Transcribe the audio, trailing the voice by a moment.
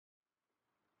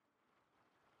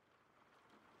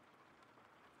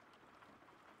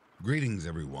Greetings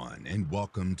everyone and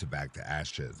welcome to Back to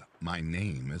Ashes. My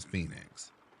name is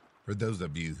Phoenix. For those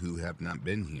of you who have not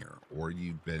been here or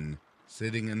you've been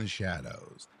sitting in the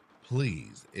shadows,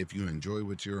 please, if you enjoy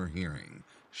what you're hearing,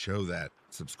 show that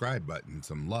subscribe button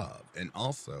some love and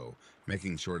also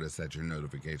making sure to set your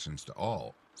notifications to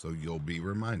all so you'll be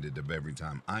reminded of every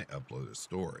time I upload a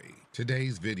story.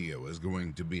 Today's video is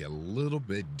going to be a little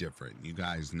bit different. You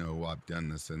guys know I've done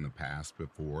this in the past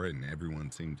before and everyone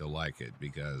seemed to like it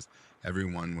because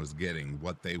everyone was getting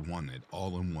what they wanted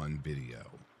all in one video.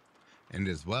 And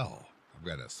as well, I've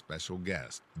got a special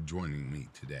guest joining me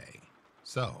today.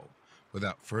 So,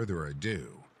 without further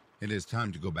ado, it is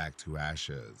time to go back to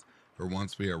ashes. For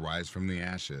once we arise from the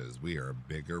ashes, we are a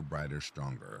bigger, brighter,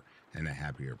 stronger, and a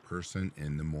happier person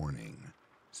in the morning.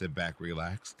 Sit back,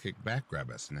 relax, kick back, grab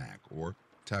a snack, or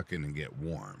tuck in and get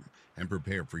warm, and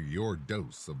prepare for your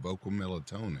dose of vocal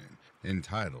melatonin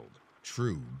entitled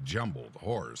True Jumbled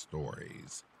Horror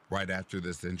Stories. Right after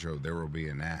this intro, there will be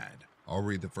an ad. I'll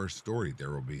read the first story,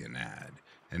 there will be an ad.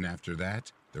 And after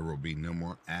that, there will be no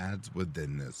more ads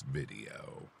within this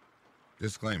video.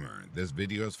 Disclaimer, this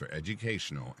video is for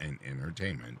educational and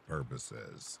entertainment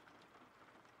purposes.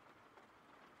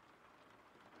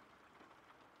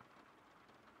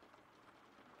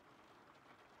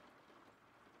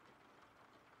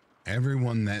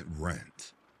 Everyone that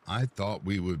rents. I thought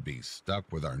we would be stuck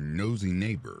with our nosy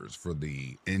neighbors for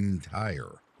the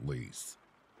entire lease.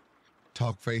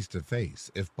 Talk face to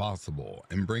face if possible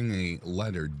and bring a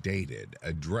letter dated,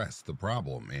 address the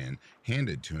problem and hand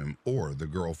it to him or the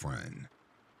girlfriend.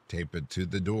 Tape it to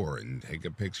the door and take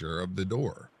a picture of the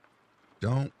door.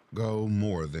 Don't go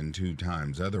more than 2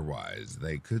 times, otherwise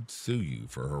they could sue you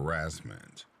for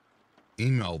harassment.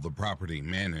 Email the property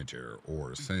manager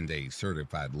or send a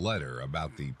certified letter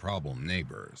about the problem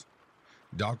neighbors.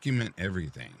 Document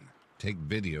everything. Take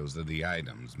videos of the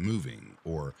items moving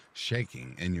or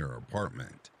shaking in your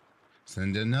apartment.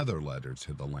 Send another letter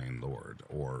to the landlord,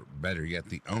 or better yet,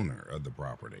 the owner of the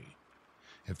property.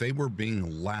 If they were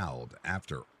being loud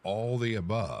after all the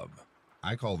above,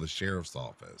 I call the sheriff's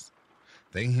office.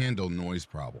 They handle noise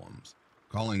problems.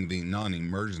 Calling the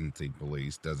non-emergency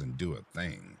police doesn't do a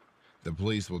thing. The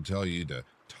police will tell you to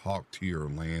talk to your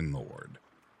landlord.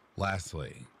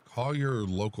 Lastly, call your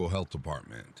local health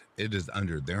department. It is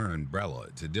under their umbrella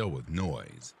to deal with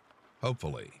noise.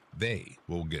 Hopefully, they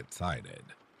will get cited.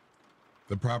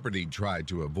 The property tried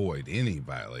to avoid any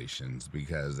violations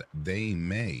because they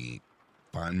may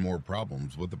find more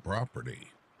problems with the property.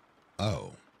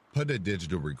 Oh, put a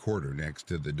digital recorder next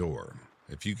to the door.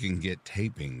 If you can get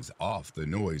tapings off the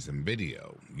noise and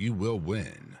video, you will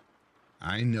win.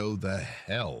 I know the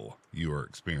hell you are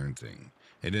experiencing.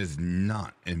 It is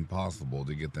not impossible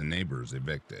to get the neighbors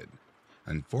evicted.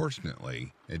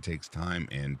 Unfortunately, it takes time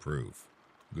and proof.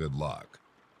 Good luck.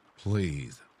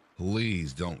 Please,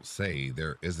 please don't say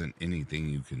there isn't anything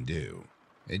you can do.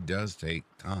 It does take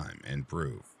time and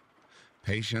proof.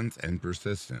 Patience and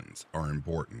persistence are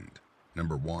important.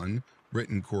 Number 1,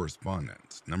 written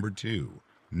correspondence. Number 2,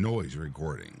 noise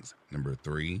recordings. Number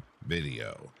 3,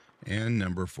 video. And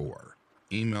number 4,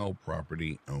 email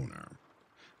property owner.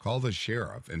 Call the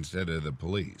sheriff instead of the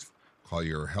police. Call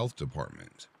your health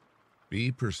department.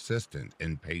 Be persistent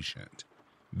and patient.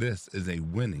 This is a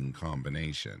winning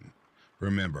combination.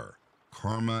 Remember,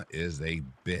 karma is a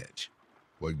bitch.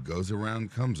 What goes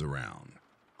around comes around.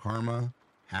 Karma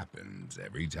happens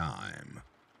every time.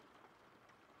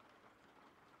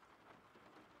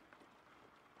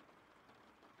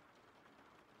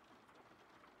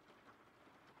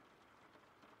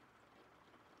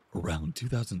 Around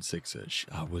 2006-ish,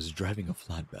 I was driving a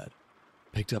flatbed,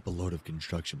 picked up a load of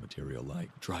construction material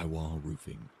like drywall,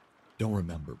 roofing, don't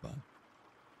remember, but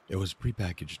it was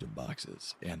prepackaged in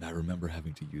boxes, and I remember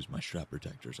having to use my strap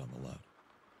protectors on the load.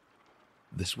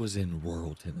 This was in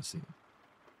rural Tennessee.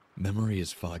 Memory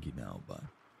is foggy now, but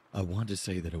I want to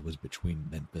say that it was between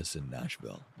Memphis and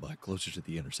Nashville, but closer to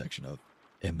the intersection of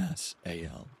MS,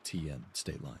 AL, TN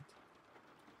state lines.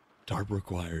 Tarp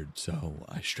required, so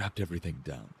I strapped everything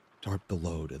down, tarped the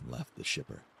load, and left the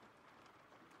shipper.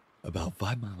 About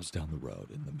 5 miles down the road,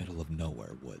 in the middle of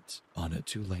nowhere woods, on a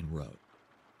 2-lane road,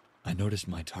 I noticed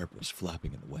my tarp was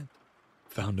flapping in the wind,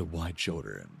 found a wide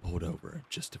shoulder and pulled over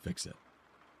just to fix it.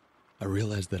 I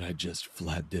realized that I just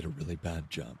flat did a really bad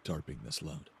job tarping this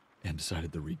load, and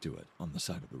decided to redo it on the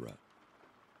side of the road.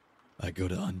 I go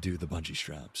to undo the bungee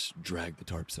straps, drag the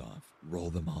tarps off, roll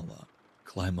them all up,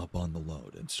 climb up on the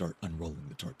load, and start unrolling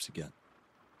the tarps again.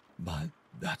 But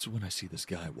that's when I see this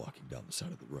guy walking down the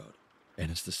side of the road,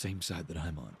 and it's the same side that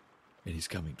I'm on, and he's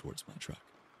coming towards my truck.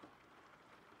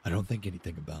 I don't think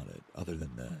anything about it other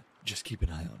than the just keep an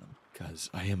eye on him, cause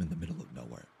I am in the middle of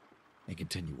nowhere, and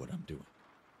continue what I'm doing.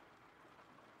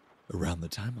 Around the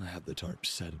time I have the tarp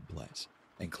set in place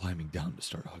and climbing down to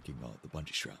start hooking all the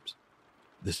bungee straps,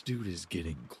 this dude is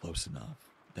getting close enough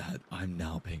that I'm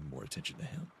now paying more attention to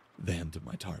him than to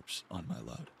my tarps on my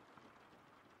load.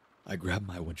 I grab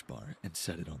my winch bar and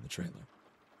set it on the trailer,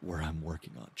 where I'm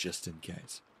working on just in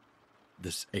case.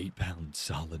 This 8-pound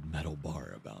solid metal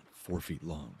bar about 4 feet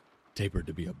long, tapered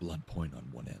to be a blunt point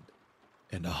on one end,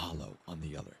 and a hollow on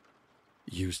the other,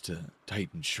 used to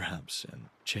tighten straps and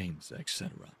chains,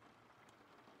 etc.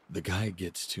 The guy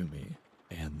gets to me,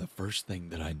 and the first thing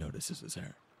that I notice is his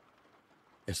hair.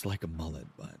 It's like a mullet,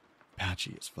 but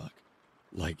patchy as fuck.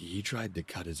 Like he tried to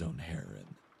cut his own hair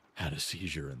and had a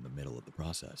seizure in the middle of the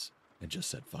process and just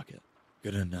said fuck it.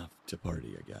 Good enough to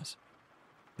party, I guess.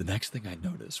 The next thing I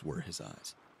noticed were his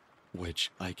eyes,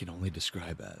 which I can only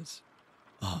describe as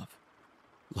off.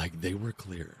 Like they were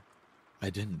clear. I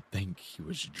didn't think he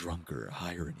was drunk or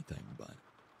high or anything, but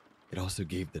it also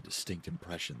gave the distinct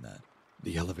impression that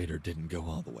the elevator didn't go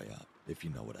all the way up, if you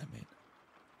know what I mean.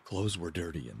 Clothes were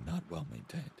dirty and not well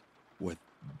maintained, with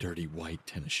dirty white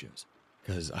tennis shoes,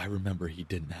 because I remember he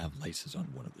didn't have laces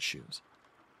on one of the shoes,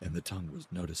 and the tongue was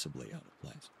noticeably out of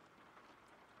place.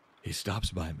 He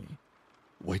stops by me,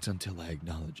 waits until I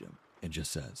acknowledge him, and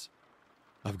just says,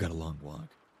 "I've got a long walk."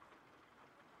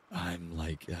 I'm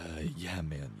like, yeah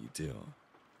man, you do.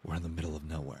 We're in the middle of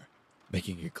nowhere,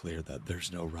 making it clear that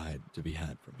there's no ride to be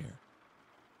had from here.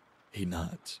 He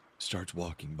nods, starts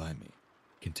walking by me,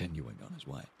 continuing on his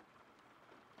way.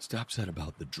 Stops at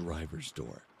about the driver's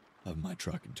door of my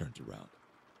truck and turns around.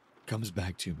 Comes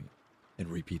back to me and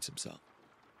repeats himself.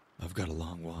 "I've got a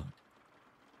long walk."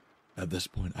 At this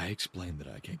point, I explain that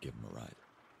I can't give him a ride,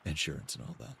 insurance and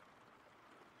all that.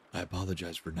 I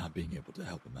apologize for not being able to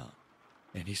help him out,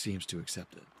 and he seems to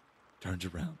accept it, turns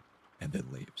around, and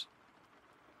then leaves.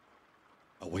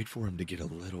 I wait for him to get a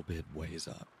little bit ways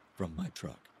up from my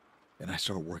truck, and I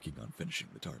start working on finishing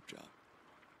the tarp job.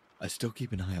 I still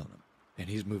keep an eye on him, and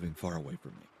he's moving far away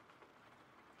from me.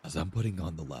 As I'm putting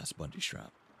on the last bungee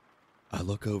strap, I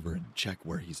look over and check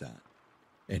where he's at,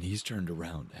 and he's turned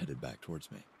around, headed back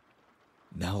towards me.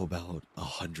 Now about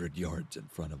 100 yards in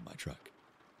front of my truck,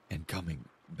 and coming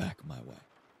back my way.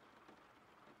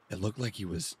 It looked like he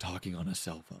was talking on a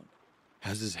cell phone,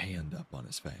 has his hand up on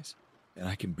his face, and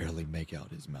I can barely make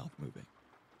out his mouth moving.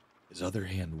 His other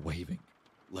hand waving,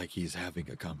 like he's having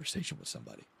a conversation with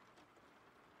somebody.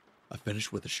 I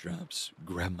finish with the straps,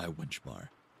 grab my winch bar,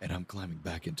 and I'm climbing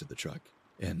back into the truck,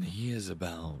 and he is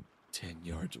about 10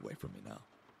 yards away from me now.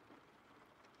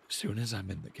 As soon as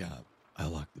I'm in the cab, I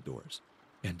lock the doors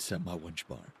and set my winch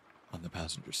bar on the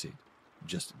passenger seat,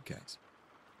 just in case.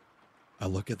 I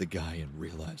look at the guy and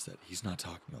realize that he's not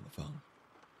talking on the phone.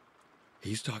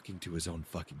 He's talking to his own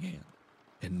fucking hand,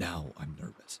 and now I'm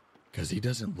nervous, because he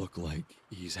doesn't look like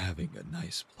he's having a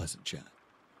nice, pleasant chat.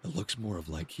 It looks more of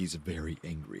like he's very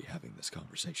angry having this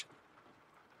conversation.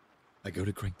 I go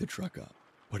to crank the truck up,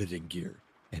 put it in gear,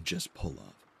 and just pull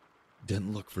off.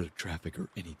 Didn't look for traffic or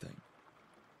anything.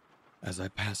 As I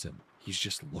pass him, he's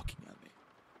just looking at me,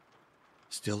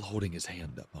 still holding his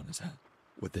hand up on his head,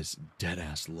 with this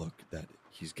dead-ass look that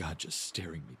he's got just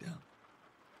staring me down.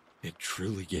 It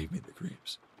truly gave me the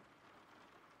creeps.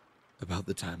 About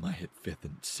the time I hit 5th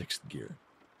and 6th gear,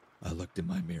 I looked in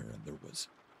my mirror and there was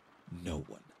no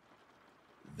one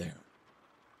there.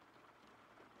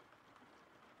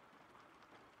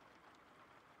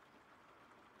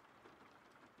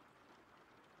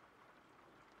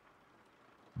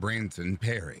 Branson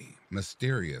Perry,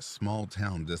 mysterious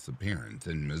small-town disappearance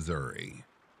in Missouri.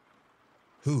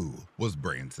 Who was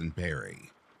Branson Perry?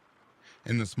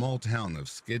 In the small town of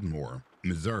Skidmore,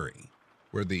 Missouri,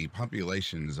 where the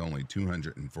population is only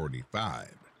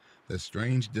 245, the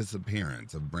strange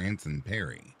disappearance of Branson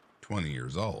Perry, 20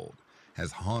 years old,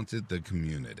 has haunted the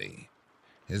community.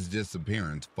 His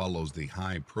disappearance follows the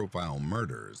high-profile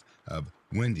murders of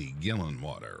Wendy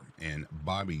Gillenwater and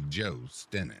Bobby Jo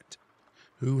Stinnett,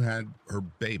 who had her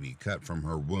baby cut from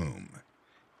her womb.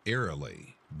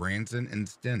 Eerily, Branson and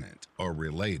Stinnett are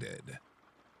related.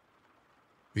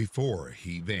 Before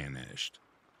he vanished.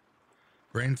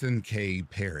 Branson K.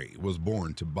 Perry was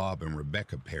born to Bob and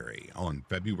Rebecca Perry on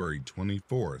February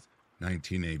 24,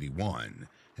 1981,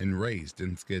 and raised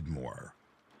in Skidmore.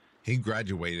 He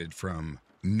graduated from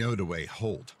Nodaway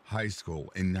Holt High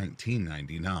School in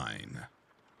 1999.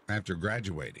 After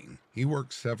graduating, he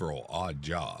worked several odd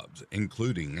jobs,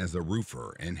 including as a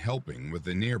roofer and helping with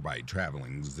the nearby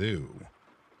traveling zoo.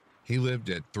 He lived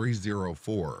at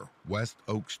 304 West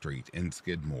Oak Street in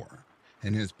Skidmore,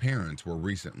 and his parents were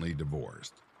recently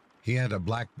divorced. He had a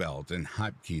black belt in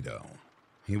Hapkido.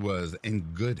 He was in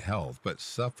good health but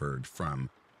suffered from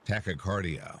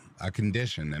tachycardia, a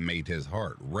condition that made his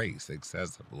heart race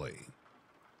excessively.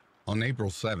 On April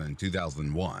 7,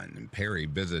 2001, Perry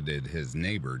visited his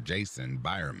neighbor Jason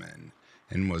Byerman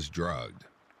and was drugged.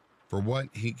 For what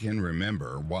he can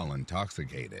remember while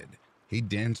intoxicated, he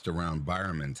danced around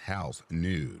Byerman's house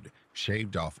nude,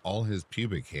 shaved off all his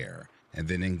pubic hair, and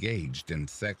then engaged in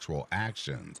sexual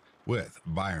actions with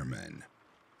Byerman.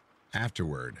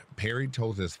 Afterward, Perry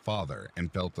told his father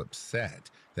and felt upset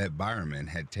that Byerman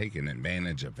had taken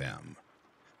advantage of him.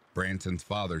 Branson's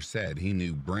father said he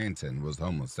knew Branson was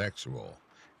homosexual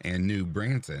and knew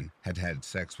Branson had had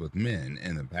sex with men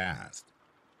in the past.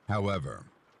 However,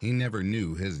 he never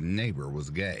knew his neighbor was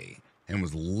gay and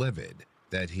was livid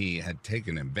that he had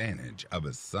taken advantage of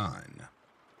his son.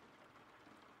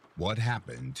 What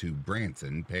happened to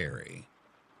Branson Perry?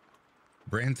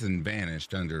 Branson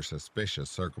vanished under suspicious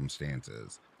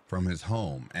circumstances from his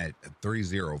home at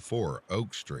 304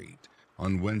 Oak Street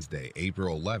on Wednesday,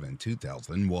 April 11,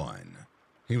 2001.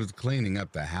 He was cleaning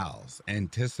up the house,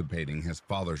 anticipating his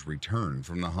father's return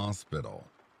from the hospital.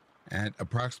 At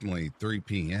approximately 3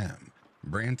 p.m.,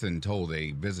 Branson told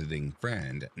a visiting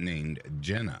friend named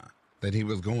Jenna that he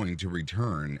was going to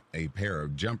return a pair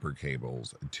of jumper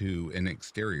cables to an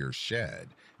exterior shed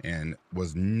and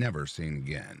was never seen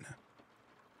again.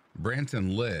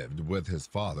 Branson lived with his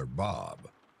father, Bob,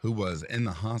 who was in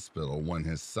the hospital when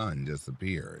his son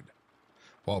disappeared.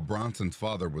 While Bronson's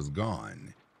father was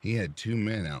gone, he had 2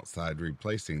 men outside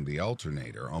replacing the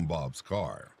alternator on Bob's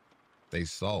car. They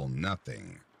saw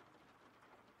nothing.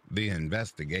 The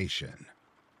investigation.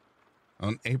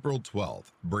 On April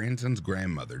 12th, Branson's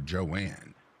grandmother,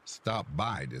 Joanne, stopped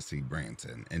by to see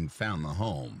Branson and found the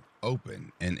home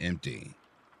open and empty.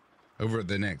 Over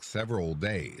the next several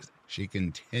days, she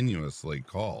continuously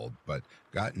called but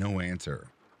got no answer.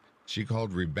 She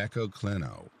called Rebecca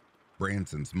Clino,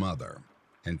 Branson's mother,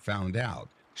 and found out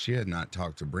she had not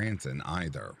talked to Branson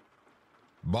either.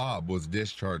 Bob was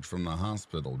discharged from the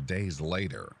hospital days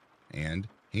later, and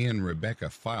he and Rebecca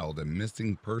filed a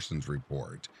missing persons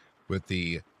report with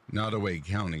the Nottoway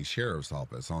County Sheriff's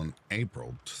Office on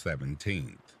April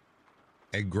 17th.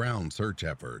 A ground search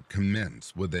effort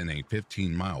commenced within a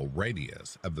 15-mile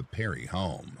radius of the Perry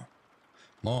home.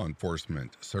 Law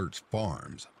enforcement searched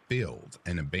farms, fields,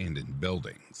 and abandoned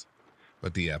buildings,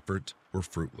 but the efforts were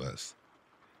fruitless.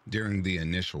 During the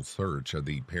initial search of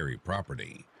the Perry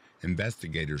property,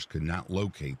 investigators could not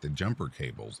locate the jumper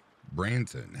cables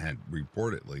Branson had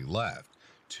reportedly left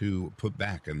to put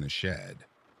back in the shed.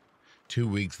 2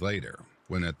 weeks later,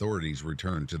 when authorities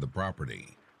returned to the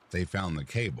property, they found the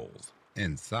cables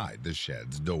inside the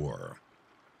shed's door.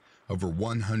 Over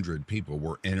 100 people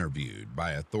were interviewed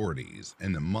by authorities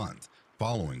in the months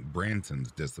following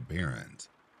Branson's disappearance.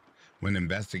 When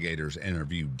investigators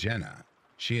interviewed Jenna,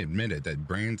 she admitted that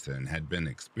Branson had been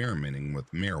experimenting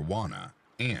with marijuana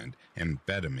and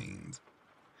amphetamines.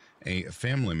 A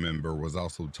family member was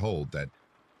also told that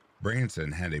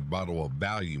Branson had a bottle of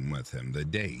Valium with him the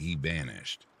day he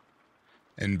vanished.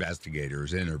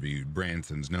 Investigators interviewed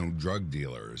Branson's known drug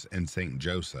dealers in St.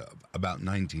 Joseph, about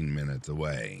 19 minutes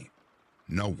away.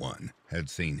 No one had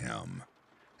seen him,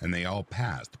 and they all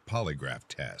passed polygraph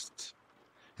tests.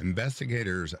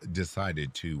 Investigators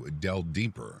decided to delve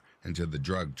deeper into the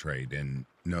drug trade in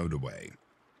Nottoway,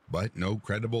 but no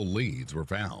credible leads were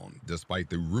found, despite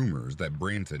the rumors that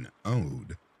Branson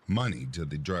owed money to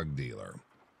the drug dealer.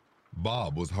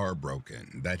 Bob was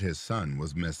heartbroken that his son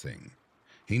was missing.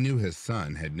 He knew his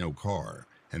son had no car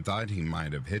and thought he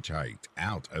might have hitchhiked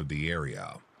out of the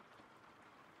area.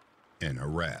 An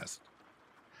arrest.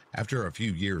 After a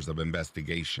few years of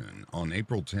investigation, on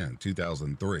April 10,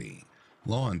 2003,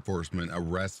 law enforcement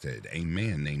arrested a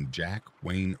man named Jack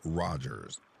Wayne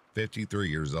Rogers, 53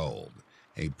 years old,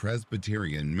 a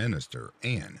Presbyterian minister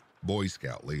and Boy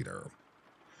Scout leader.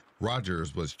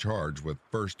 Rogers was charged with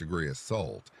first-degree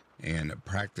assault and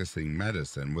practicing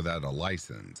medicine without a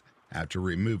license after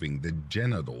removing the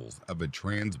genitals of a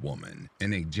trans woman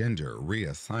in a gender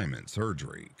reassignment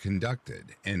surgery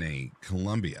conducted in a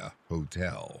Columbia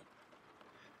hotel.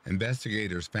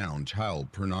 Investigators found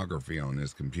child pornography on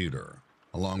his computer,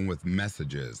 along with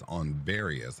messages on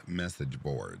various message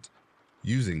boards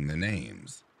using the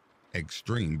names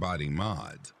Extreme Body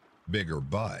Mods, Bigger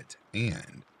Butt,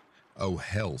 and Oh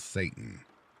Hell Satan.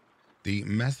 The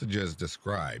messages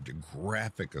described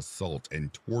graphic assault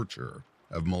and torture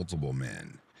of multiple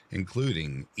men,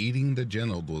 including eating the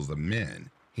genitals of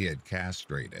men he had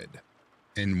castrated.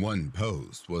 In one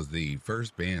post was the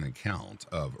first ban account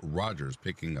of Rogers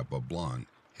picking up a blonde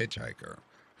hitchhiker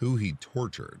who he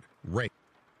tortured, raped,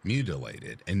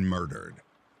 mutilated, and murdered.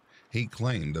 He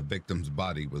claimed the victim's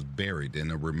body was buried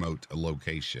in a remote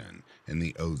location in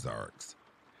the Ozarks.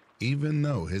 Even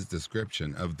though his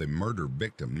description of the murder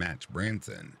victim matched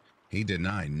Branson, he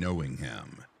denied knowing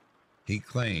him. He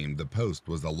claimed the post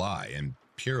was a lie and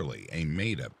purely a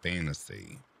made-up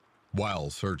fantasy. While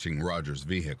searching Rogers'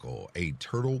 vehicle, a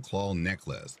turtle claw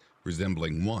necklace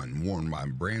resembling one worn by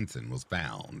Branson was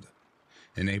found.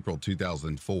 In April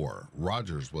 2004,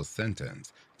 Rogers was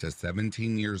sentenced to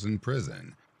 17 years in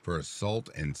prison for assault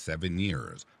and 7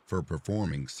 years for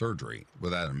performing surgery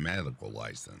without a medical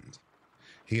license.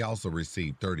 He also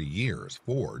received 30 years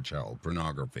for child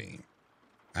pornography.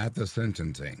 At the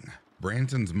sentencing,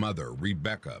 Branson's mother,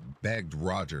 Rebecca, begged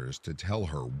Rogers to tell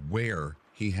her where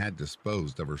he had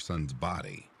disposed of her son's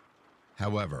body.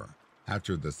 However,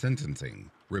 after the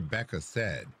sentencing, Rebecca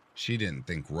said she didn't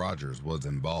think Rogers was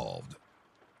involved.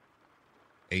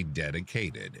 A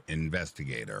dedicated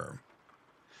investigator.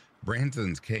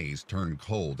 Branson's case turned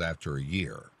cold after a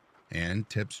year, and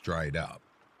tips dried up.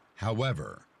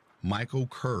 However, Michael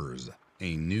Kurz,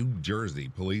 a New Jersey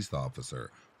police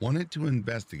officer, wanted to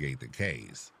investigate the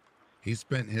case. He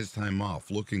spent his time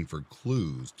off looking for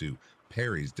clues to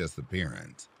Perry's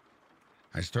disappearance.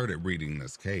 I started reading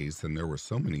this case and there were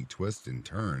so many twists and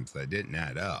turns that didn't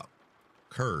add up,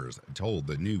 Kurz told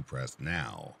the New Press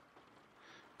Now.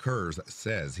 Kurz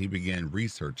says he began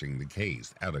researching the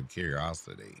case out of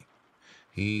curiosity.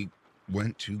 He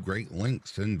went to great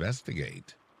lengths to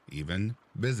investigate, even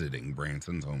visiting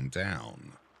Branson's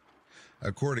hometown.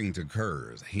 According to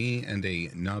Kurz, he and a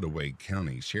Nottoway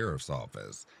County Sheriff's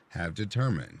Office have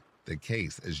determined the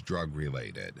case is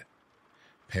drug-related.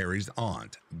 Perry's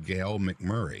aunt, Gail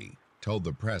McMurray, told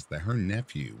the press that her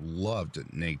nephew loved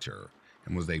nature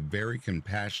and was a very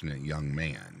compassionate young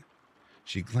man.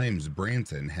 She claims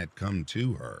Branson had come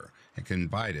to her and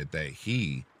confided that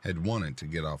he had wanted to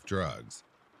get off drugs.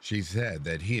 She said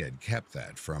that he had kept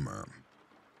that from her.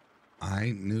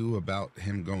 I knew about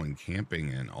him going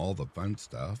camping and all the fun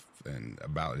stuff and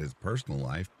about his personal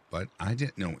life, but I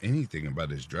didn't know anything about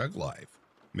his drug life,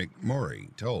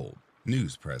 McMurray told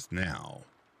News Press Now.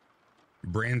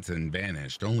 Branson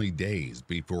vanished only days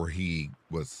before he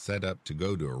was set up to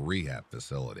go to a rehab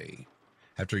facility.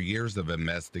 After years of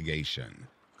investigation,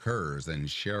 Kurz and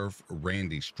Sheriff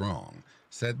Randy Strong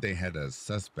said they had a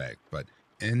suspect but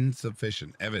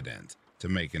insufficient evidence to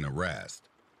make an arrest.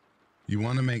 You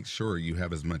want to make sure you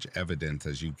have as much evidence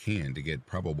as you can to get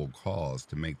probable cause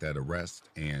to make that arrest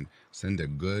and send a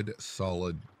good,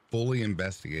 solid, fully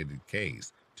investigated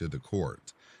case to the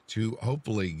court to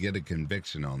hopefully get a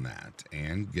conviction on that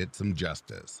and get some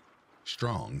justice,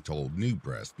 Strong told New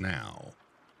Press Now.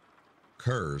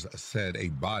 Kurz said a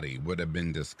body would have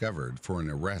been discovered for an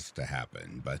arrest to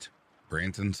happen, but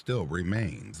Branson still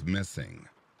remains missing.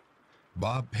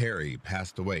 Bob Perry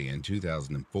passed away in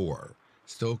 2004,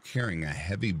 still carrying a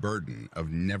heavy burden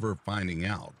of never finding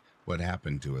out what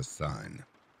happened to his son.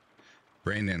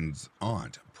 Brandon's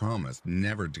aunt promised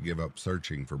never to give up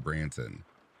searching for Branson.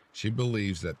 She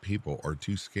believes that people are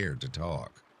too scared to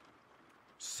talk.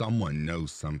 Someone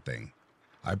knows something.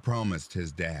 I promised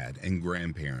his dad and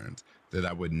grandparents that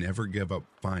I would never give up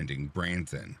finding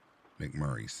Branson,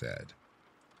 McMurray said.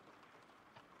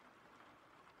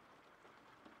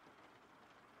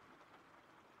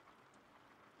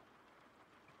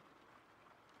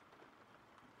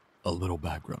 A little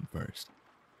background first.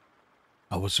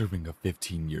 I was serving a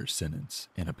 15-year sentence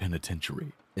in a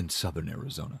penitentiary in southern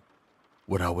Arizona.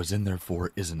 What I was in there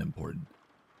for isn't important.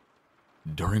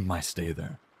 During my stay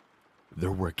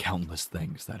there were countless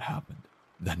things that happened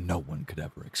that no one could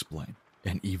ever explain,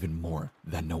 and even more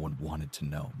that no one wanted to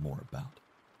know more about.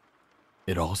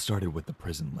 It all started with the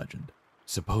prison legend.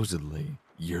 Supposedly,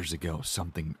 years ago,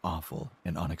 something awful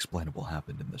and unexplainable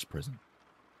happened in this prison.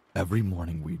 Every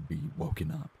morning we'd be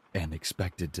woken up and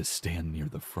expected to stand near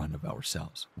the front of our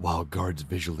cells while guards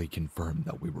visually confirmed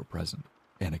that we were present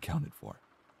and accounted for.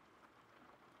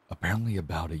 Apparently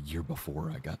about a year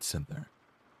before I got sent there,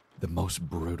 the most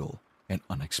brutal and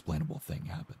unexplainable thing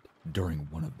happened during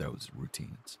one of those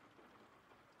routines.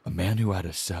 A man who had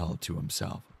a cell to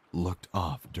himself looked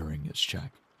off during his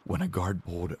check when a guard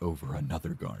pulled over another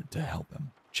guard to help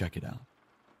him check it out.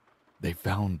 They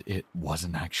found it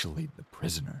wasn't actually the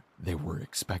prisoner they were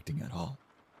expecting at all.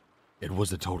 It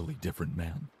was a totally different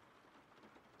man.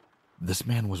 This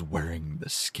man was wearing the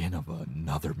skin of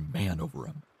another man over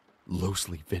him,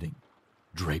 loosely fitting,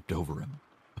 draped over him,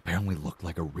 apparently looked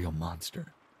like a real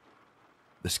monster.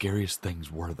 The scariest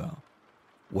things were, though,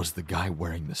 was the guy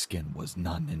wearing the skin was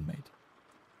not an inmate.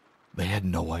 They had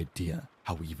no idea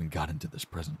how he even got into this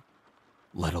prison.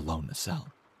 let alone a cell.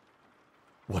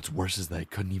 What's worse is they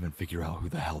couldn't even figure out who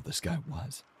the hell this guy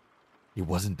was. He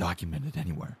wasn't documented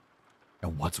anywhere.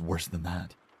 And what's worse than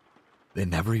that, they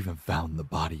never even found the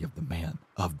body of the man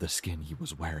of the skin he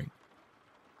was wearing.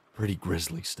 Pretty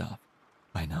grisly stuff,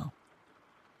 I know.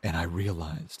 And I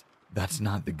realized that's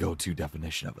not the go-to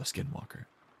definition of a skinwalker,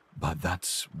 but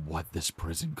that's what this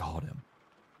prison called him,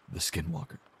 the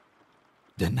skinwalker.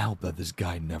 Didn't help that this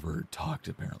guy never talked,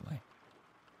 apparently.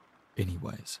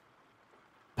 Anyways,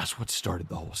 that's what started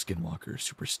the whole skinwalker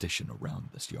superstition around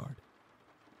this yard.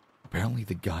 Apparently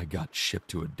the guy got shipped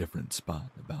to a different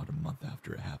spot about a month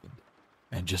after it happened,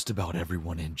 and just about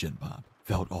everyone in Gen Pop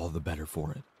felt all the better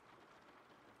for it.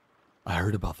 I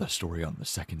heard about the story on the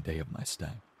second day of my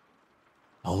stay.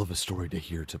 Hell of a story to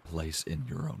hear to place in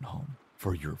your own home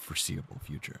for your foreseeable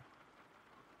future.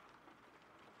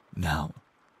 Now,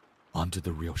 on to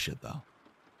the real shit though.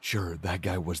 Sure, that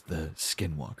guy was the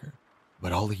skinwalker,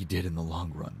 but all he did in the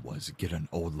long run was get an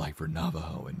old lifer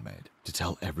Navajo inmate to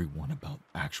tell everyone about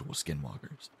actual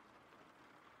skinwalkers.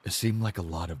 It seemed like a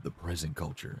lot of the prison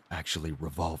culture actually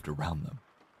revolved around them.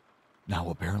 Now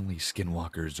apparently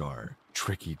skinwalkers are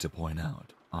tricky to point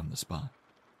out on the spot,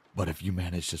 but if you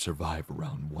manage to survive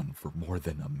around one for more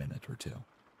than a minute or two,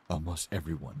 almost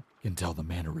everyone can tell the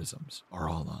mannerisms are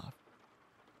all off.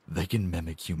 They can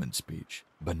mimic human speech,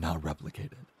 but not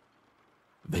replicate it.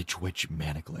 They twitch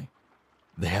manically.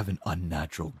 They have an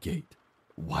unnatural gait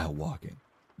while walking,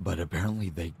 but apparently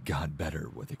they got better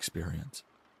with experience.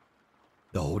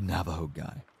 The old Navajo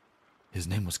guy, his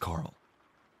name was Carl.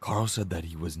 Carl said that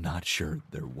he was not sure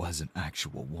there was an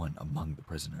actual one among the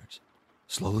prisoners,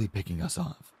 slowly picking us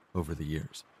off over the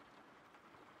years.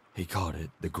 He called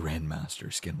it the Grandmaster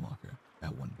Skinwalker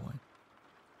at one point.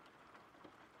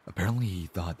 Apparently he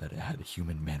thought that it had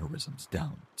human mannerisms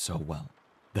down so well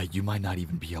that you might not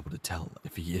even be able to tell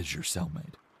if he is your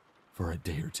cellmate for a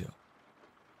day or two.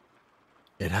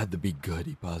 It had to be good,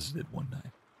 he posited one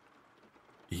night.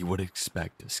 He would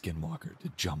expect a skinwalker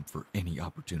to jump for any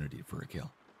opportunity for a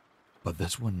kill, but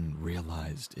this one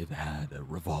realized it had a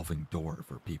revolving door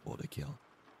for people to kill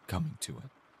coming to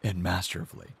it, and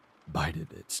masterfully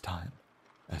bided its time,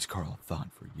 as Carl thought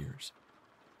for years.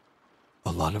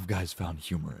 A lot of guys found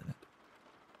humor in it.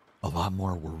 A lot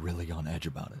more were really on edge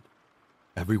about it.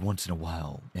 Every once in a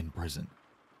while, in prison,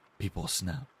 people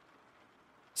snap.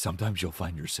 Sometimes you'll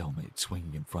find your cellmate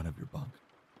swinging in front of your bunk,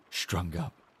 strung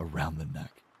up around the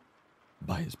neck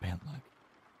by his pant leg.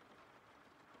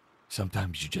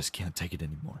 Sometimes you just can't take it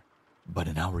anymore, but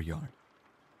in our yard,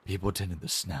 people tended to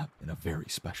snap in a very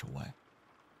special way.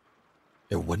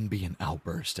 It wouldn't be an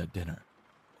outburst at dinner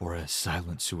or a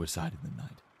silent suicide in the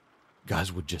night.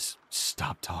 Guys would just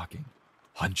stop talking,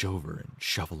 hunch over and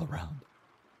shuffle around.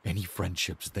 Any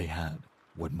friendships they had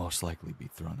would most likely be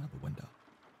thrown out the window.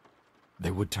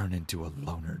 They would turn into a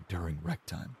loner during rec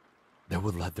time. They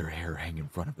would let their hair hang in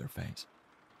front of their face.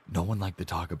 No one liked to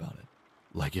talk about it.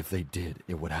 Like if they did,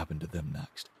 it would happen to them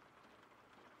next.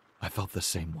 I felt the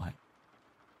same way.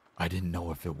 I didn't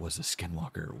know if it was a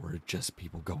skinwalker or just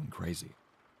people going crazy,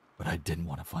 but I didn't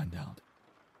want to find out.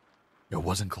 It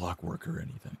wasn't clockwork or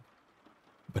anything,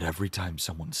 but every time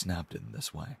someone snapped in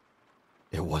this way,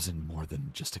 it wasn't more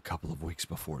than just a couple of weeks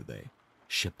before they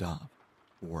shipped off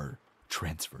or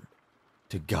transferred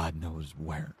to God knows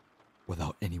where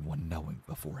without anyone knowing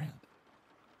beforehand.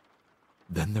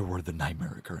 Then there were the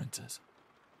nightmare occurrences.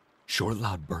 Short,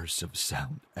 loud bursts of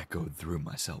sound echoed through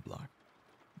my cell block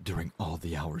during all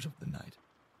the hours of the night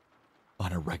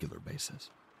on a regular basis.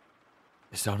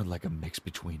 It sounded like a mix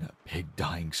between a pig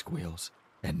dying squeals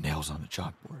and nails on a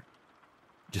chalkboard.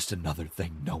 Just another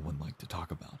thing no one liked to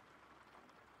talk about.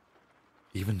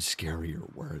 Even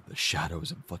scarier were the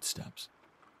shadows and footsteps.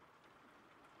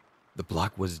 The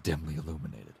block was dimly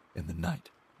illuminated in the night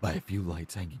by a few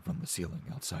lights hanging from the ceiling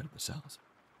outside of the cells.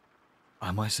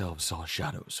 I myself saw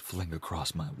shadows fling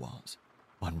across my walls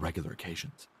on regular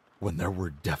occasions when there were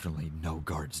definitely no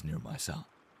guards near my cell.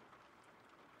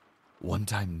 One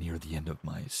time near the end of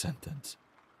my sentence,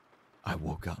 I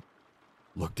woke up,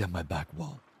 looked at my back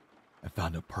wall, and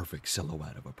found a perfect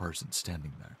silhouette of a person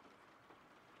standing there.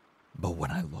 But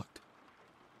when I looked,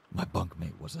 my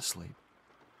bunkmate was asleep,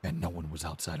 and no one was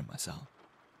outside of my cell.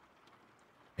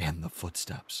 And the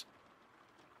footsteps.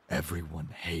 Everyone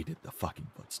hated the fucking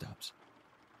footsteps.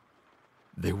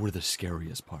 They were the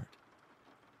scariest part.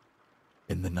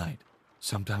 In the night,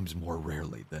 sometimes more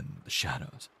rarely than the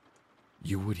shadows,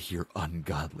 you would hear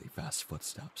ungodly fast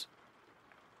footsteps.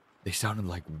 They sounded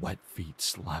like wet feet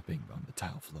slapping on the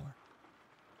tile floor.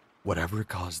 Whatever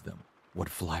caused them would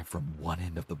fly from one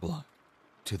end of the block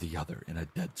to the other in a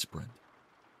dead sprint,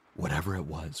 Whatever it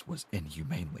was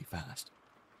inhumanely fast.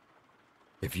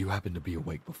 If you happened to be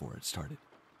awake before it started,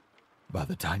 by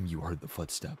the time you heard the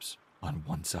footsteps on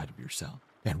one side of your cell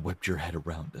and whipped your head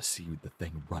around to see the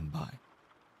thing run by,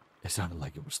 it sounded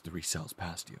like it was 3 cells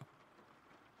past you.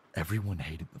 Everyone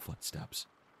hated the footsteps.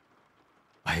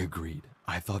 I agreed.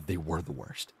 I thought they were the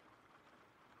worst.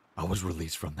 I was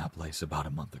released from that place about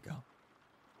a month ago,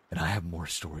 and I have more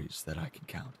stories that I can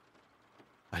count.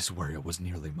 I swear it was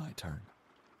nearly my turn.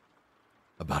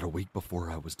 About a week before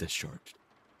I was discharged,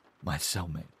 my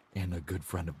cellmate and a good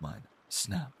friend of mine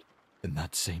snapped in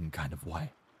that same kind of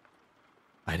way.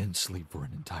 I didn't sleep for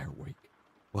an entire week.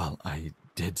 Well, I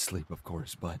did sleep, of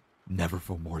course, but never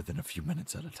for more than a few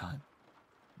minutes at a time.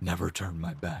 Never turned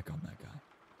my back on that guy.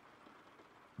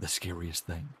 The scariest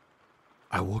thing,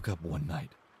 I woke up one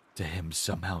night to him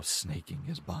somehow snaking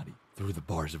his body through the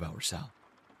bars of our cell.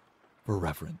 For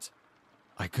reference,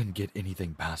 I couldn't get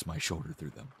anything past my shoulder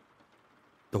through them.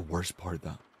 The worst part,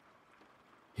 though,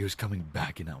 he was coming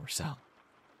back in our cell.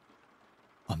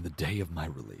 On the day of my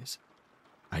release,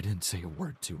 I didn't say a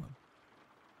word to him.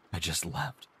 I just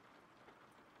left.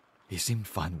 He seemed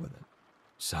fine with it,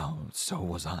 so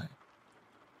was I.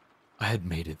 I had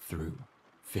made it through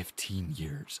 15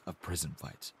 years of prison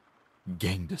fights,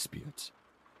 gang disputes,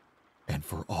 and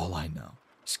for all I know,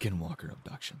 skinwalker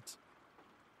abductions.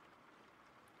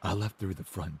 I left through the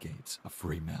front gates a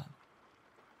free man.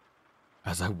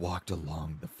 As I walked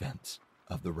along the fence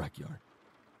of the rec yard,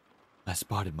 I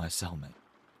spotted my cellmate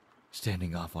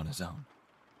standing off on his own,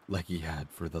 like he had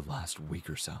for the last week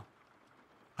or so.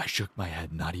 I shook my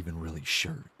head, not even really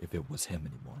sure if it was him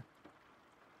anymore.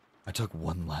 I took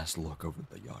one last look over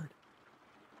the yard,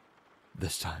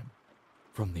 this time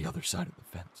from the other side of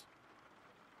the fence.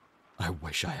 I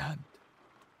wish I hadn't.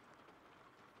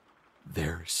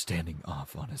 There, standing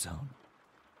off on his own,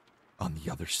 on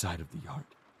the other side of the yard,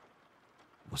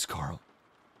 was Carl,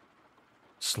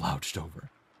 slouched over,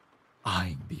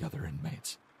 eyeing the other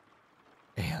inmates,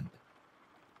 and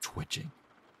twitching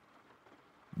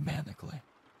manically.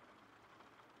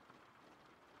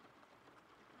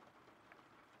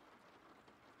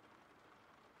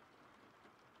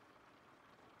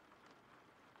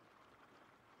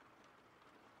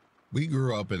 We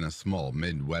grew up in a small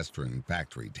Midwestern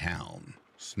factory town.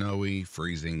 Snowy,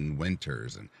 freezing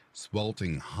winters and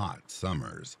sweltering hot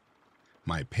summers.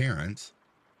 My parents,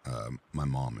 my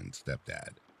mom and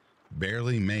stepdad,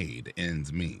 barely made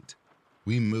ends meet.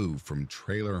 We moved from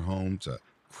trailer home to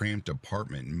cramped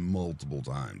apartment multiple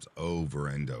times, over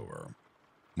and over.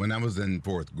 When I was in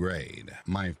 4th grade,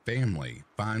 my family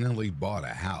finally bought a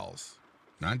house.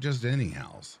 Not just any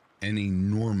house, an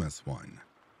enormous one.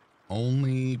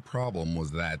 Only problem was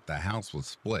that the house was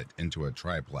split into a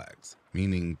triplex,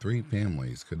 meaning 3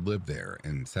 families could live there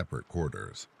in separate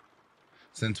quarters.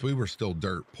 Since we were still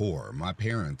dirt poor, my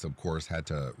parents, of course, had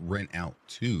to rent out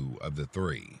 2 of the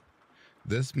 3.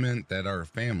 This meant that our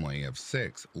family of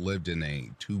 6 lived in a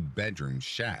 2-bedroom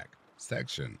shack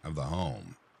section of the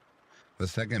home. The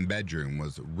second bedroom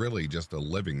was really just a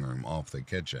living room off the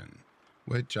kitchen,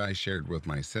 which I shared with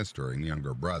my sister and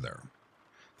younger brother.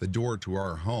 The door to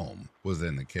our home was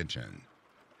in the kitchen.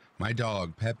 My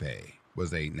dog, Pepe,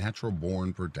 was a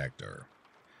natural-born protector.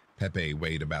 Pepe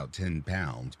weighed about 10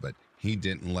 pounds, but he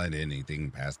didn't let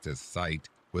anything past his sight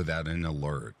without an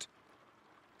alert.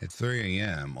 It's 3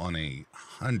 a.m. on a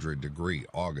 100-degree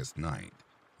August night.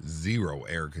 0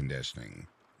 air conditioning.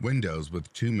 Windows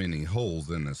with too many holes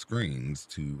in the screens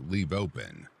to leave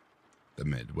open. The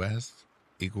Midwest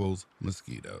equals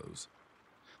mosquitoes.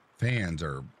 Fans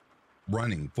are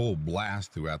running full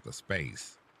blast throughout the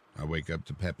space. I wake up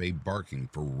to Pepe barking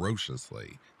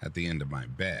ferociously at the end of my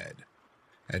bed.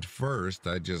 At first,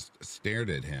 I just stared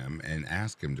at him and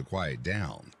asked him to quiet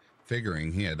down,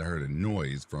 figuring he had heard a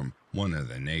noise from one of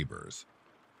the neighbors.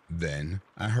 Then,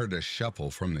 I heard a shuffle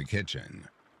from the kitchen.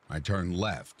 I turned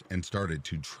left and started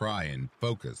to try and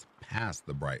focus past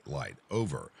the bright light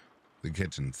over the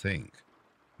kitchen sink.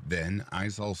 Then, I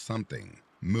saw something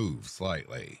move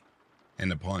slightly,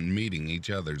 and upon meeting each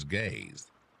other's gaze,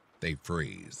 they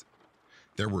freeze.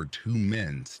 There were 2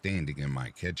 men standing in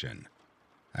my kitchen.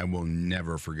 I will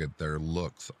never forget their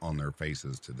looks on their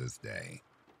faces to this day.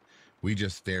 We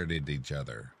just stared at each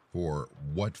other for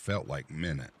what felt like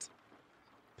minutes.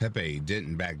 Pepe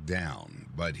didn't back down,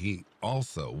 but he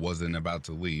also wasn't about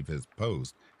to leave his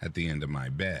post at the end of my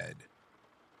bed.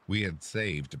 We had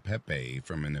saved Pepe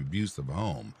from an abusive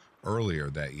home earlier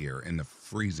that year in the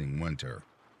freezing winter.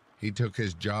 He took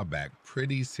his job back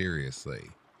pretty seriously.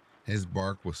 His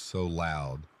bark was so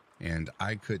loud, and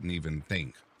I couldn't even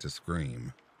think to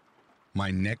scream. My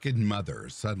naked mother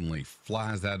suddenly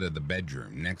flies out of the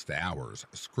bedroom next to ours,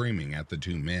 screaming at the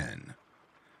two men.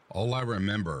 All I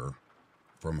remember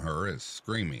from her is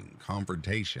screaming,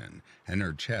 confrontation, and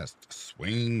her chest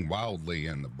swinging wildly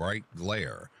in the bright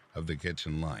glare of the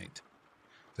kitchen light.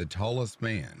 The tallest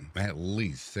man, at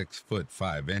least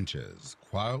 6'5",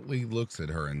 quietly looks at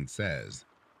her and says,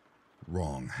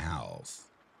 "Wrong house."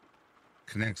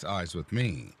 Connects eyes with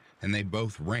me, and they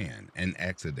both ran and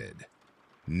exited,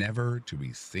 never to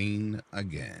be seen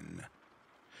again.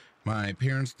 My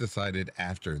parents decided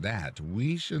after that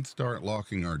we should start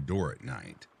locking our door at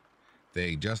night.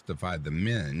 They justified the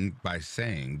men by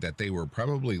saying that they were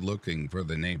probably looking for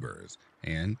the neighbors,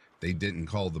 and they didn't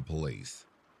call the police.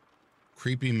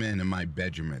 Creepy men in my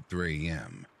bedroom at 3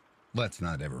 a.m. Let's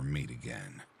not ever meet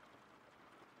again.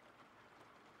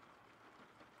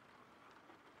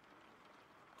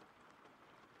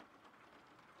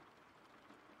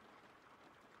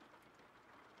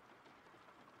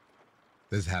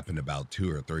 This happened about 2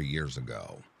 or 3 years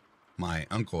ago. My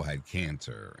uncle had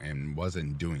cancer and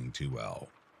wasn't doing too well.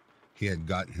 He had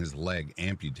gotten his leg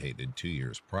amputated 2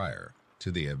 years prior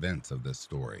to the events of this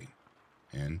story,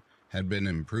 and had been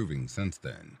improving since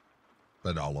then.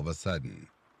 But all of a sudden,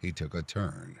 he took a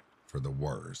turn for the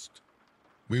worst.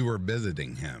 We were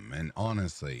visiting him, and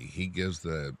honestly, he gives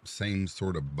the same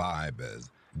sort of vibe as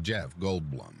Jeff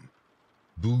Goldblum.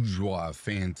 Bourgeois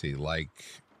fancy, like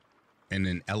in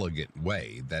an elegant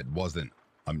way that wasn't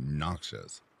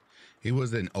obnoxious. He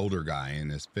was an older guy in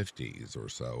his 50s or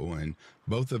so, and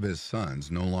both of his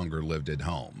sons no longer lived at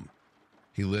home.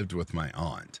 He lived with my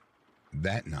aunt.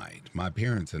 That night, my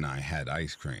parents and I had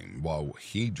ice cream while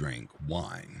he drank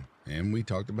wine, and we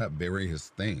talked about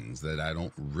various things that I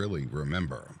don't really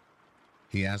remember.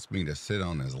 He asked me to sit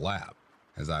on his lap,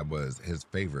 as I was his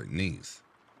favorite niece.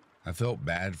 I felt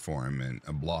bad for him and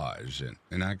obliged,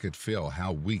 and I could feel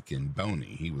how weak and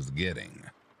bony he was getting.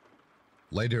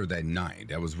 Later that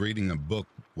night, I was reading a book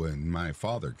when my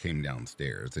father came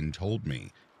downstairs and told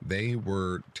me they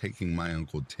were taking my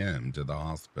Uncle Tim to the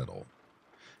hospital.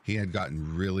 He had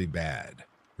gotten really bad,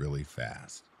 really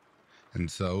fast, and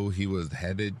so he was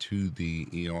headed to the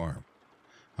ER.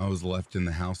 I was left in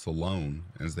the house alone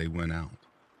as they went out.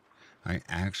 I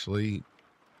actually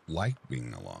liked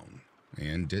being alone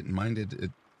and didn't mind it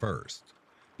at first,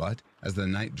 but as the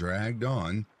night dragged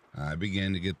on, I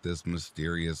began to get this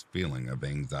mysterious feeling of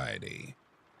anxiety.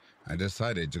 I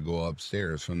decided to go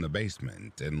upstairs from the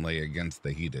basement and lay against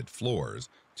the heated floors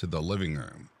to the living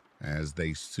room as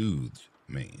they soothed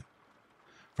me.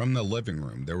 From the living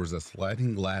room, there was a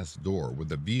sliding glass door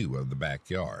with a view of the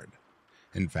backyard.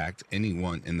 In fact,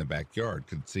 anyone in the backyard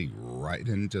could see right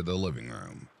into the living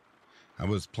room. I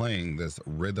was playing this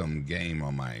rhythm game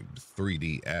on my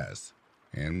 3DS,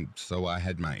 and so I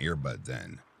had my earbuds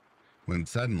in, when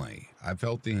suddenly I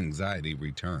felt the anxiety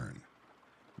return.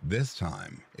 This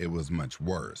time it was much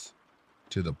worse,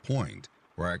 to the point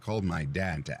where I called my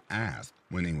dad to ask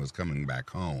when he was coming back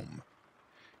home.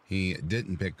 He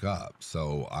didn't pick up,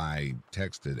 so I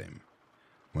texted him.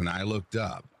 When I looked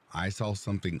up, I saw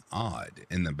something odd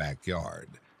in the backyard,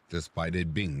 despite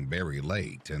it being very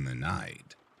late in the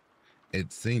night.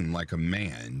 It seemed like a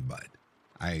man, but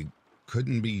I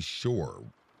couldn't be sure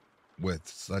with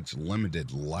such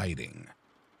limited lighting.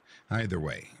 Either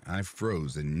way, I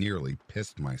froze and nearly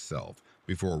pissed myself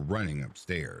before running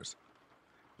upstairs.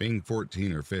 Being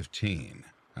 14 or 15,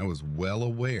 I was well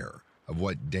aware of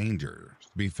what dangers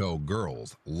befell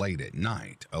girls late at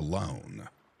night alone.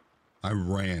 I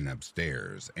ran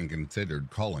upstairs and considered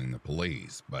calling the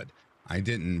police, but I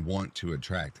didn't want to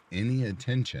attract any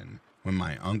attention when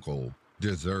my uncle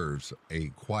deserves a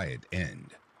quiet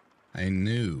end. I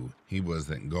knew he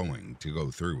wasn't going to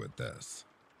go through with this.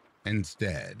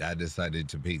 Instead, I decided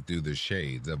to peek through the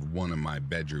shades of one of my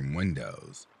bedroom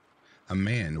windows. A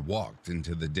man walked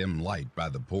into the dim light by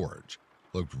the porch,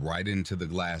 looked right into the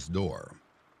glass door.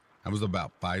 I was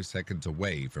about 5 seconds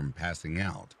away from passing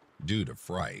out due to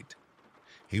fright.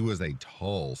 He was a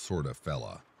tall sort of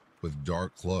fella with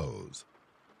dark clothes.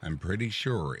 I'm pretty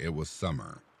sure it was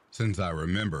summer, since I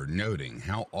remember noting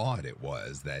how odd it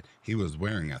was that he was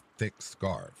wearing a thick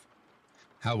scarf.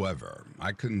 However,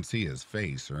 I couldn't see his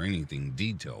face or anything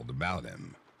detailed about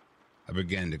him. I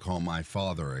began to call my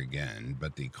father again,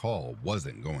 but the call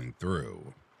wasn't going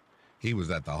through. He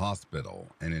was at the hospital,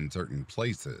 and in certain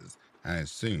places, I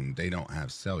assumed they don't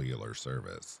have cellular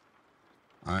service.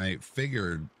 I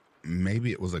figured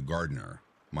maybe it was a gardener.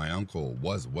 My uncle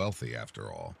was wealthy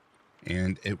after all,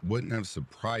 and it wouldn't have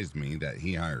surprised me that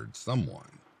he hired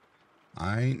someone.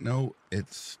 I know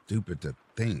it's stupid to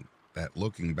think that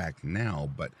looking back now,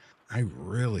 but I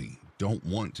really don't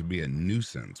want to be a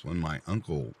nuisance when my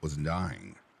uncle was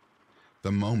dying.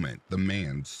 The moment the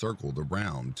man circled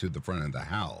around to the front of the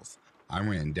house, I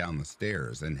ran down the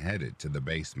stairs and headed to the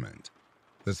basement.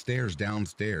 The stairs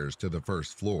downstairs to the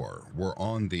first floor were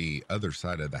on the other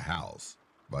side of the house,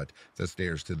 but the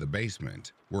stairs to the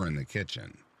basement were in the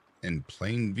kitchen, in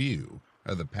plain view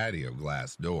of the patio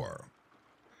glass door.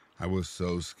 I was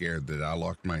so scared that I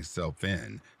locked myself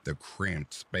in the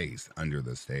cramped space under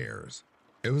the stairs.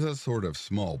 It was a sort of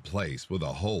small place with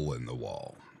a hole in the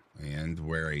wall, and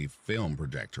where a film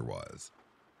projector was.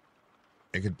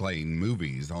 It could play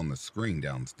movies on the screen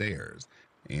downstairs,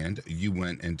 and you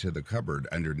went into the cupboard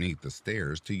underneath the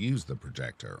stairs to use the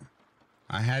projector.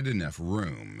 I had enough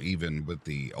room, even with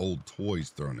the old toys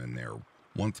thrown in there,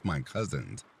 once my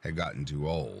cousins had gotten too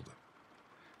old.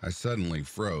 I suddenly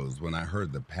froze when I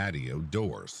heard the patio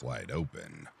door slide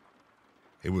open.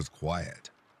 It was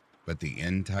quiet, but the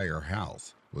entire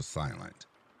house was silent.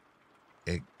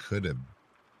 It could have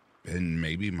been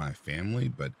maybe my family,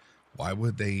 but why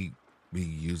would they be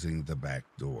using the back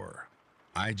door?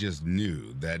 I just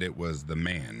knew that it was the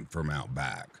man from out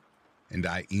back, and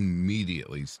I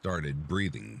immediately started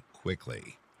breathing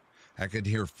quickly. I could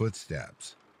hear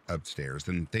footsteps upstairs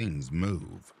and things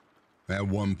move. At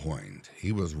one point,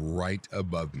 he was right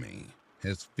above me,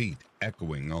 his feet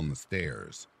echoing on the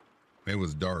stairs. It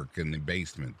was dark in the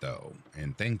basement though,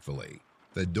 and thankfully,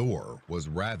 the door was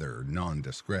rather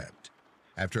nondescript.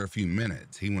 After a few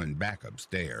minutes, he went back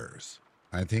upstairs.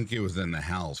 I think he was in the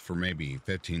house for maybe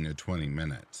 15 to 20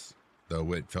 minutes,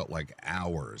 though it felt like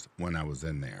hours when I was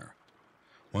in there.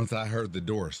 Once I heard the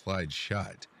door slide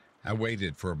shut, I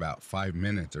waited for about 5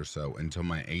 minutes or so until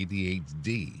my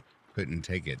ADHD couldn't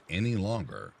take it any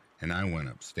longer, and I went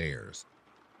upstairs.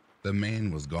 The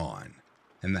man was gone,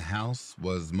 and the house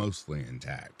was mostly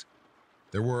intact.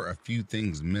 There were a few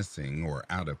things missing or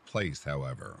out of place,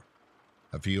 however.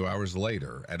 A few hours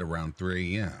later, at around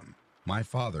 3 a.m., my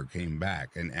father came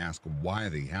back and asked why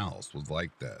the house was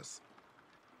like this.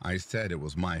 I said it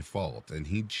was my fault, and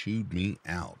he chewed me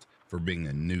out for being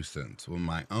a nuisance when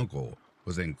my uncle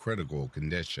was in critical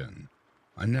condition.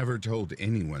 I never told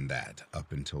anyone that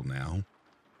up until now,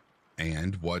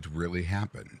 and what really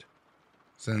happened,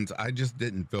 since I just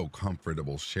didn't feel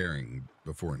comfortable sharing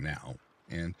before now,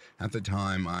 and at the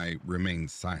time I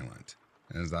remained silent,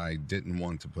 as I didn't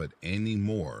want to put any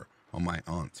more on my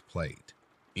aunt's plate.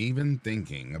 Even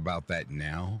thinking about that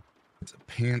now, it's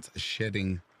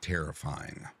pants-shedding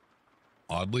terrifying.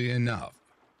 Oddly enough,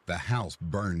 the house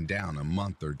burned down a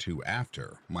month or two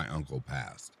after my uncle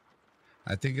passed.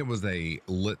 I think it was a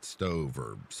lit stove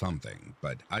or something,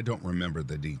 but I don't remember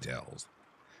the details.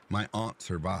 My aunt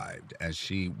survived as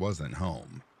she wasn't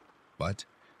home, but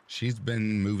she's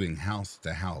been moving house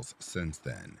to house since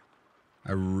then.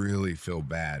 I really feel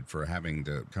bad for having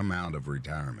to come out of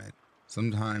retirement.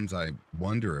 Sometimes I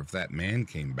wonder if that man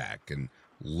came back and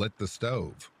lit the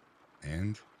stove,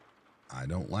 and I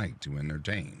don't like to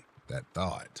entertain that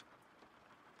thought.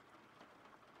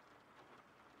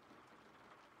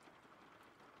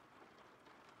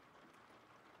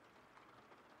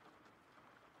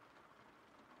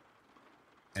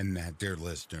 And that, dear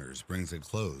listeners, brings a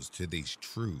close to these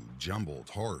true jumbled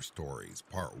horror stories,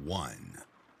 part 1.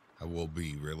 I will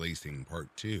be releasing part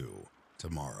 2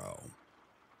 tomorrow.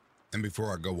 And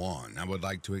before I go on, I would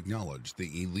like to acknowledge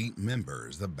the elite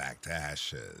members of Back to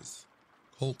Ashes.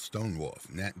 Colt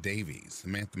Stonewolf, Nat Davies,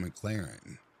 Samantha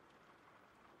McLaren,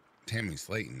 Tammy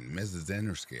Slayton, Mrs.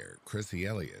 Ennerscare, Chrissy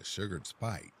Elliott, Sugared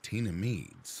Spite, Tina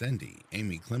Mead, Cindy,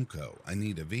 Amy Klimko,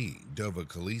 Anita V, Dova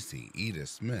Khaleesi, Edith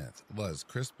Smith, Luz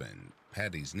Crispin,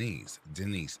 Patty's niece,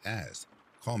 Denise S.,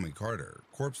 Call Me Carter,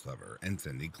 Corpse Lover, and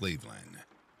Cindy Cleveland.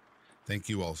 Thank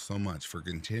you all so much for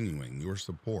continuing your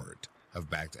support of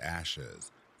Back to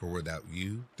Ashes, for without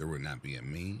you, there would not be a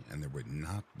me, and there would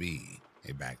not be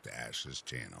a Back to Ashes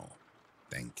channel.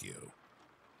 Thank you.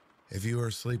 If you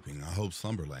are sleeping, I hope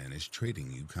Slumberland is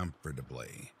treating you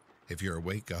comfortably. If you're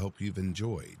awake, I hope you've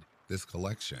enjoyed this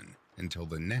collection until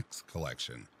the next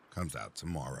collection comes out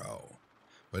tomorrow.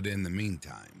 But in the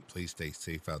meantime, please stay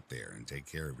safe out there and take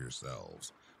care of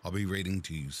yourselves. I'll be reading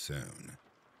to you soon.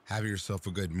 Have yourself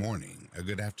a good morning, a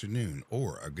good afternoon,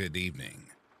 or a good evening.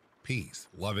 Peace,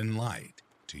 love, and light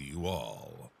to you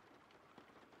all.